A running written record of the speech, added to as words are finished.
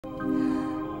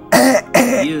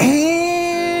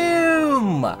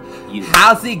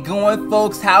How's it going,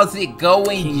 folks? How's it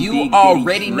going? You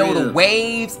already know the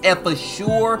waves, and for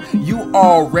sure, you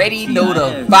already know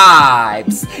the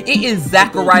vibes. It is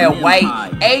Zachariah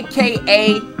White,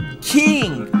 aka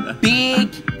King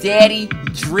Big Daddy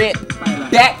Drip,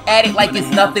 back at it like it's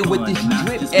nothing with this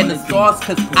drip and the sauce,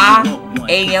 cause I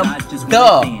am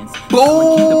the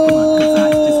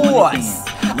boss.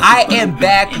 I am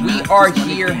back. We are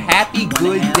here. Happy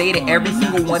good day to every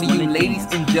single one of you ladies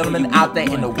and gentlemen out there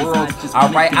in the world.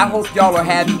 Alright, I hope y'all are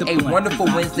having a wonderful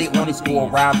Wednesday on this go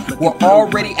around. We're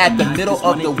already at the middle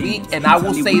of the week, and I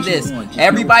will say this.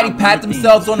 Everybody pat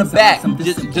themselves on the back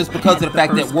just because of the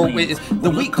fact that the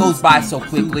week goes by so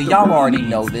quickly. Y'all already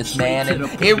know this, man. And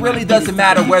it really doesn't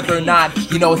matter whether or not,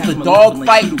 you know, it's a dog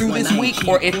fight through this week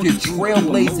or if you're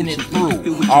trailblazing it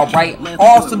through. Alright,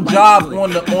 awesome job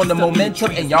on the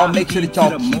momentum, and y'all make sure that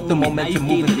y'all keep the momentum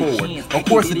moving forward. Of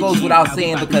course, it goes without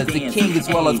saying, because the king, as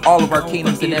well as all of our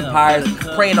kingdoms and empires,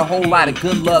 praying a whole lot of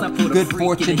good luck, good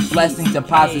fortune, blessings, and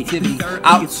positivity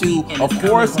out to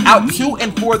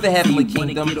and for the heavenly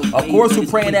kingdom. Of course, we're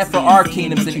praying that for our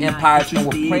kingdoms and empires, and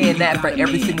we're praying that for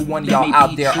every single one of y'all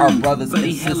out there, our brothers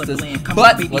and sisters.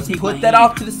 But let's put that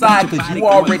off to the side, because you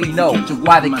already know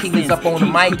why the king is up on the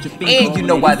mic, and you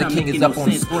know why the king is up on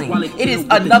the screen. It is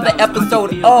another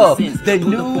episode of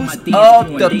the News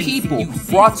of the People,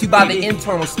 brought to you by the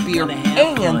internal sphere,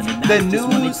 and the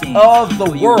News of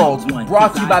the World,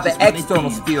 brought to you by the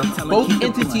external sphere. Both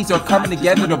entities are coming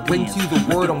together to bring to you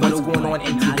the word on what's going on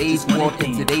in today's world,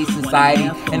 in today's society.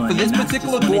 And for this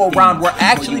particular go around, we're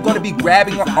actually going to be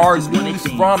grabbing our news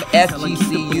from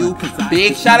FGCU.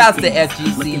 Big shout outs to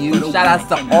FGCU, shout outs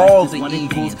to all the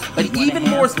Eagles, but even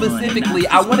more specifically,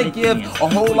 I want to give a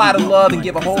whole lot of love and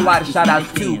give a whole lot of shout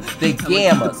outs to the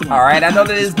Gammas. Alright, I know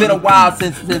that it's been a while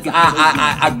since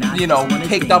I you know,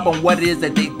 picked up on what it is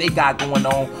that they got going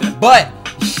on, but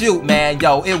shoot, man,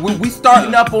 yo, we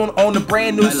starting up on the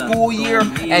brand new school year,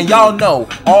 and y'all know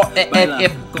a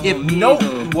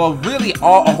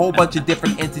whole bunch of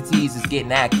different entities is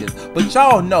getting active, but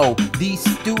y'all know these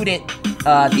student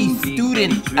why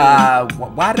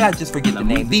did I just forget the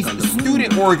name? These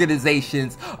student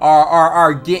organizations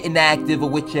are getting active, or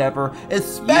whichever,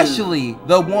 especially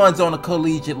the ones on a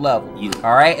collegiate level.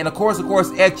 All right, and of course,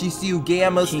 FGCU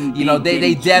Gammas, you know,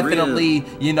 they definitely,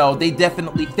 you know, they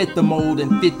definitely fit the mold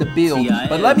and fit the bill.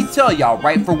 But let me tell y'all,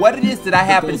 right, for what it is that I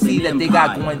happen to see that they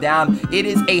got going down, it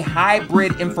is a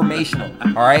hybrid informational.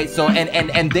 All right, so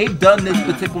and they've done this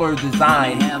particular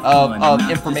design of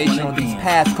informational these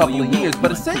past couple of years.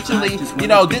 But essentially, you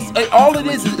know, this all it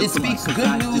is it speaks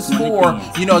good news for,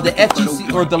 you know, the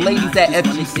FGC or the ladies at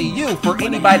FGCU, for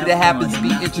anybody that happens to be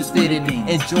interested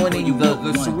in joining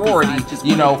the sorority.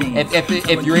 You know,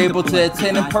 if you're able to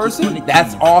attend in person,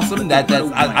 that's awesome.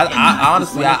 I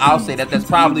honestly I'll say that's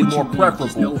probably more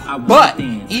preferable. But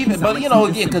you know,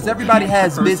 again, because everybody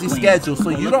has busy schedules,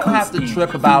 so you don't have to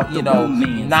trip about, you know,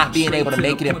 not being able to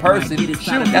make it in person.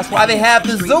 Shoot, that's why they have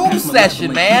the Zoom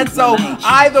session, man. So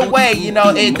either way, you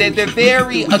know, they're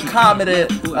very accommodative.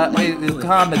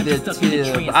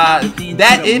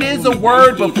 That it is a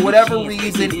word, but for whatever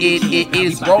reason, it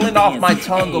is rolling off my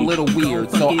tongue a little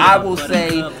weird. So I will say,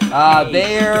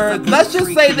 let's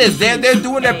just say this: they're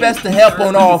doing their best to help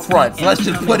on all fronts. Let's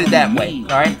just put it that way,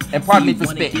 all right? And pardon me for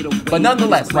spitting, but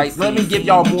nonetheless, right? Let me give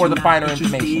y'all more of the finer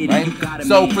information, right?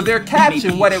 So for their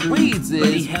caption, what it reads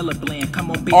is: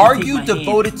 are you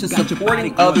devoted to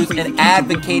supporting others and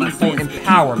advocating for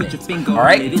empowerment? All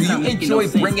right. Do you enjoy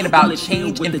bringing about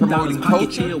change and promoting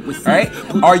culture? All right.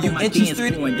 Are you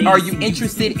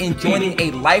interested in joining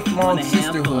a lifelong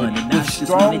sisterhood with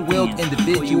strong-willed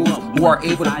individuals who are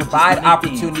able to provide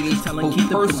opportunities, both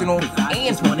personal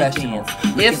and professional?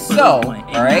 If so,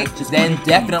 all right, then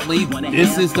definitely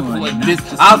this is the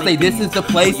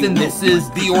place, and this is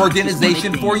the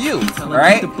organization for you. All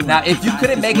right. Now, if you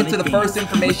couldn't make it to the first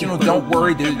informational, don't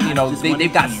worry. You know,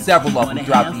 they've got several of them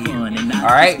throughout the year. All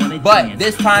right, but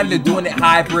this time they're doing it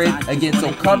hybrid again,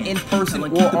 so come in person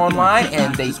or online,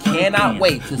 and they cannot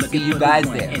wait to see you guys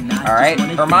there. All right,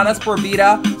 Hermanas for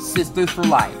Vida, Sisters for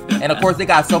Life, and of course they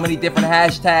got so many different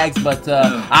hashtags, but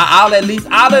I'll at least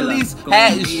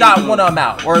shout one of them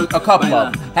out, or a couple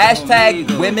of them.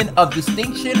 Hashtag Women of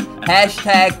Distinction.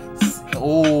 Hashtag.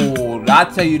 Oh,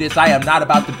 I'll tell you this, I am not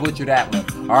about to butcher that one.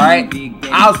 All right,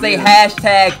 I'll say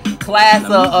hashtag class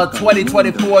of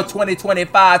 2024,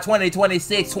 2025,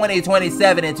 2026,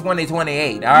 2027, and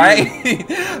 2028. All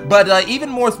right, but even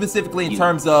more specifically in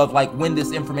terms of like when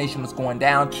this information was going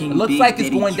down, it looks like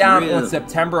it's going down on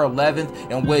September 11th,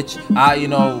 in which you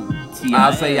know,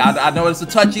 I'll say, I know it's a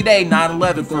touchy day,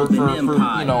 9/11 for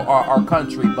you know, our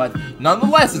country, but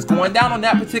nonetheless, it's going down on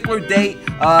that particular date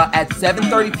at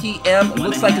 7:30 p.m. It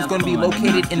looks like it's going to be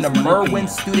located in the Merwin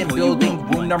Student Building,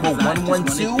 room number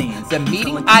 112. The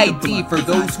meeting ID for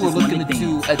those who are looking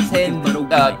to attend,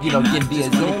 you know, again via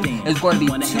Zoom, is going to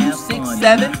be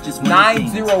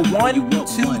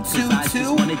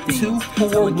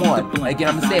 267-901-222-241. Again,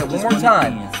 I'm going to say it one more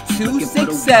time.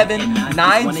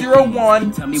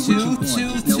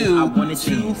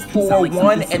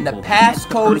 267-901-222-241, and the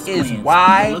passcode is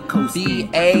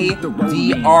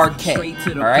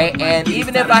YBADRK. Alright, and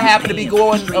even if I happen to be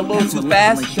going a little too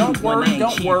fast, don't worry,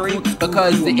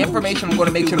 because the information I'm going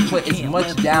to make sure to put as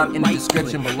much down in the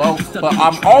description below. But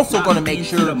I'm also going to make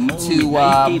sure to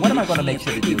what am I going to make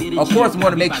sure to do? Of course, I'm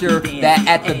going to make sure that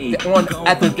at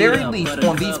the very least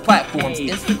on these platforms,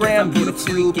 Instagram,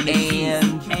 YouTube,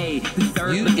 and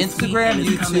Instagram,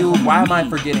 YouTube. Why am I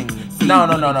forgetting? No.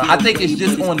 I think it's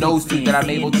just on those two that I'm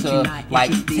able to like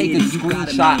take a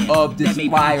screenshot of this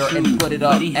flyer and put it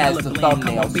up as the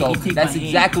thumbnail. So that's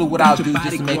exactly what I'll do,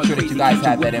 just to make sure that you guys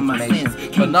have that information.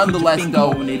 But nonetheless,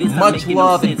 though, much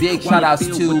love and big shout outs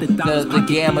to the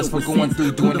Gammas for going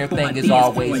through, doing their thing as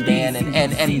always, man.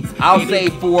 And I'll say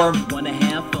for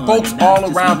folks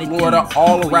all around Florida,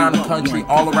 all around the country,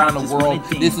 all around the world,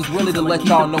 this is really to let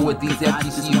y'all know what these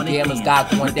FGCU Gammas got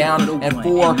going down. And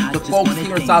for the folks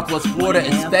here in Southwest Florida,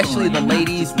 especially the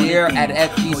ladies there at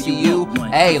FGCU,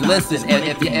 hey, listen,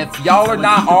 if y'all are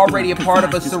not already a part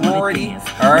of a sorority,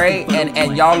 all right,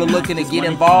 and y'all are looking to get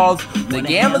involved, the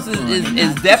Gammas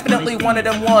is definitely one of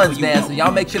them ones, man. So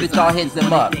y'all make sure that y'all hit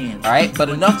them up, all right. But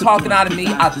enough talking out of me.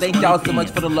 I thank y'all so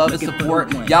much for the love and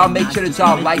support. Y'all make sure that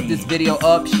y'all like this video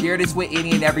up, share this with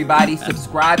any and everybody,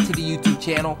 subscribe to the YouTube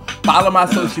channel, follow my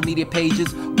social media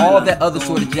pages, all of that other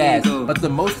sort of jazz. But the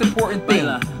most important thing,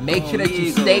 make sure that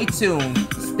you stay tuned,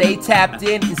 stay tapped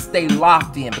in, and stay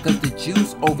locked in, because the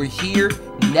juice over here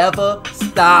never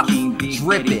stops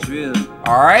dripping.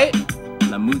 Alright?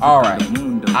 Alright.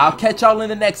 I'll catch y'all in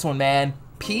the next one, man.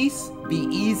 Peace, be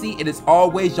easy, and as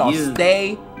always, y'all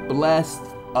stay blessed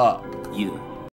up.